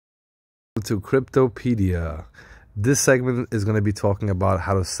welcome to Cryptopedia. This segment is going to be talking about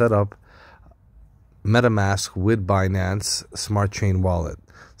how to set up Metamask with Binance Smart Chain Wallet.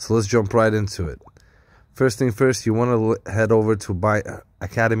 So let's jump right into it. First thing first, you want to head over to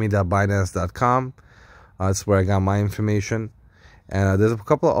academy.binance.com. That's where I got my information. And there's a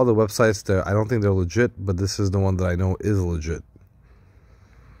couple of other websites there. I don't think they're legit, but this is the one that I know is legit.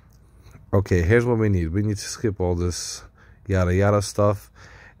 Okay, here's what we need. We need to skip all this yada yada stuff.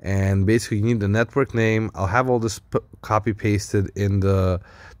 And basically you need the network name. I'll have all this copy pasted in the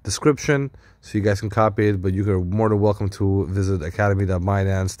description so you guys can copy it, but you're more than welcome to visit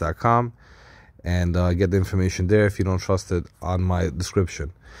academy.binance.com and get the information there if you don't trust it on my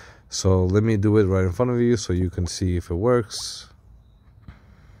description. So let me do it right in front of you so you can see if it works.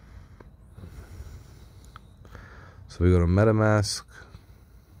 So we go to Metamask,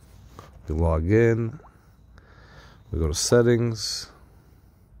 we log in, we go to settings,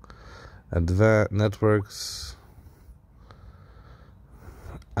 advanced networks,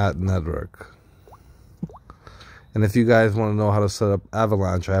 add network. And if you guys want to know how to set up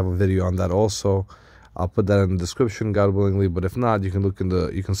Avalanche, I have a video on that also. I'll put that in the description, God willingly. But if not, you can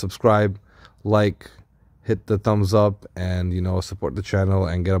you can subscribe, like, hit the thumbs up, and support the channel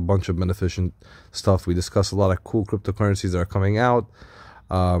and get a bunch of beneficent stuff. We discuss a lot of cool cryptocurrencies that are coming out.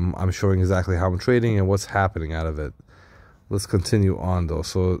 I'm showing exactly how I'm trading and what's happening out of it. Let's continue on though.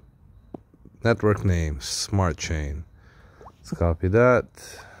 So network name, Smart Chain. Let's copy that.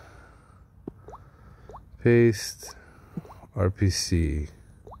 Paste. RPC.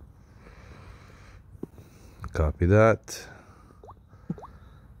 Copy that.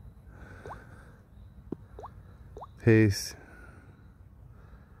 Paste.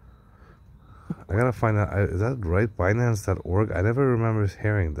 I gotta find out, is that right? Binance.org? I never remember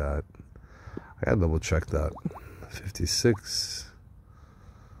hearing that. I gotta double check that. 56.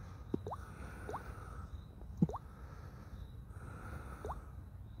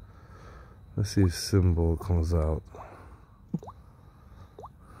 Let's see if symbol comes out.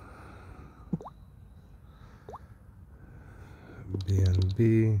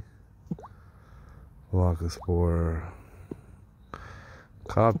 BNB. Block Explorer.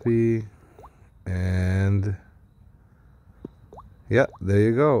 Copy. And yeah, there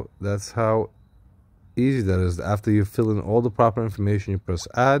you go. That's how easy that is. After you fill in all the proper information, you press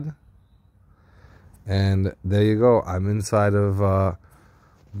add. And there you go. I'm inside of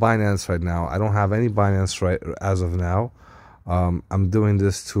Binance right now. I don't have any Binance right as of now. I'm doing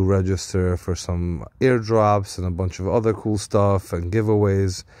this to register for some airdrops and a bunch of other cool stuff and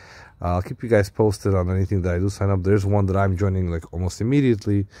giveaways. I'll keep you guys posted on anything that I do sign up. There's one that I'm joining like almost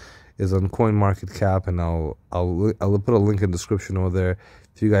immediately. Is on CoinMarketCap, and I'll put a link in the description over there.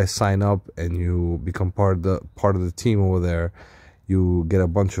 If you guys sign up and you become part of the team over there, you get a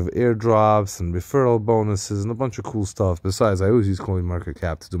bunch of airdrops and referral bonuses and a bunch of cool stuff. Besides, I always use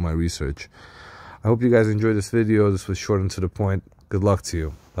CoinMarketCap to do my research. I hope you guys enjoyed this video. This was short and to the point. Good luck to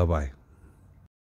you. Bye bye.